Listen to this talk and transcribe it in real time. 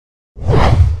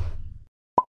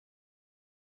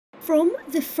From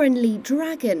the friendly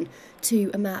dragon to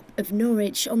a map of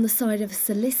Norwich on the side of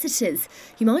solicitors,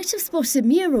 you might have spotted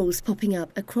murals popping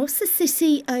up across the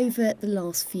city over the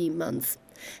last few months.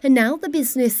 And now the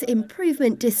Business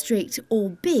Improvement District,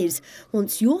 or BID,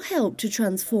 wants your help to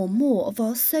transform more of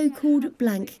our so-called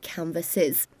blank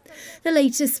canvases. The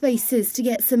latest spaces to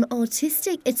get some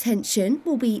artistic attention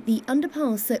will be the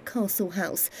underpass at Castle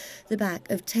House, the back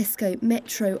of Tesco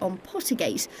Metro on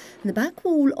Pottergate, and the back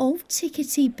wall of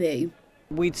Tickety Boo.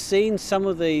 We'd seen some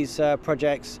of these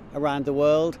projects around the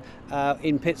world,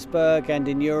 in Pittsburgh and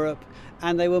in Europe,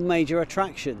 and they were major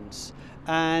attractions.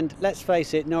 And let's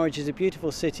face it, Norwich is a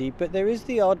beautiful city, but there is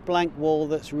the odd blank wall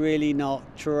that's really not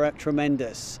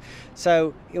tremendous.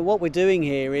 So what we're doing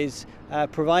here is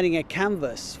providing a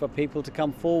canvas for people to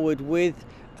come forward with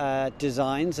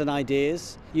designs and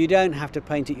ideas. You don't have to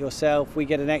paint it yourself. We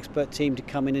get an expert team to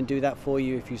come in and do that for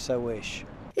you if you so wish.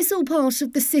 It's all part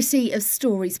of the City of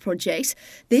Stories project.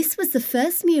 This was the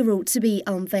first mural to be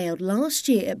unveiled last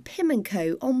year at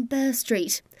Pimlico on Burr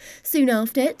Street. Soon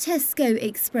after, Tesco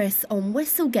Express on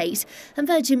Westlegate and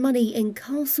Virgin Money in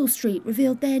Castle Street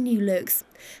revealed their new looks.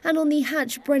 And on the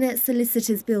Hatch-Brenner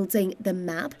Solicitors building, The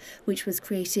Map, which was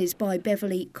created by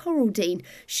Beverly Coraldine,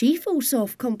 she fought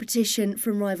off competition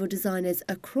from rival designers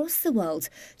across the world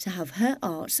to have her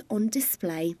art on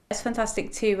display. It's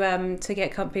fantastic to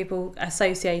get people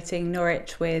associating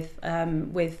Norwich with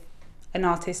an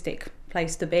artistic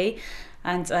place to be,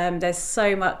 and there's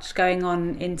so much going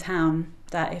on in town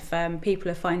that if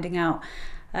people are finding out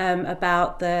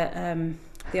about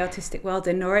the artistic world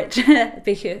in Norwich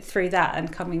through that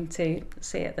and coming to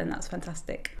see it, then that's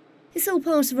fantastic. It's all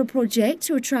part of a project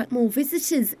to attract more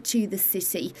visitors to the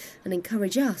city and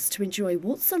encourage us to enjoy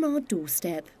what's on our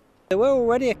doorstep. There were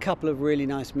already a couple of really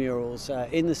nice murals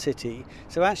in the city,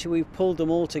 so actually we've pulled them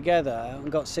all together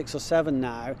and got 6 or 7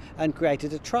 now and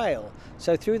created a trail.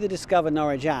 So through the Discover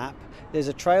Norwich app, there's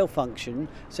a trail function,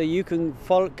 so you can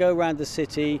go around the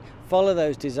city, follow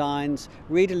those designs,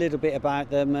 read a little bit about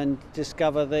them and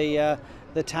discover the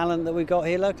talent that we've got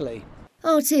here locally.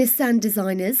 Artists and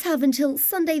designers have until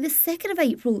Sunday the 2nd of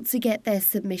April to get their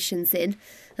submissions in,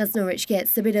 as Norwich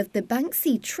gets a bit of the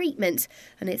Banksy treatment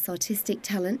and its artistic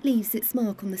talent leaves its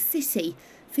mark on the city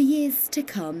for years to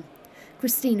come.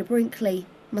 Kristina Brinkley,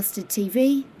 Mustard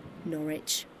TV,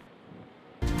 Norwich.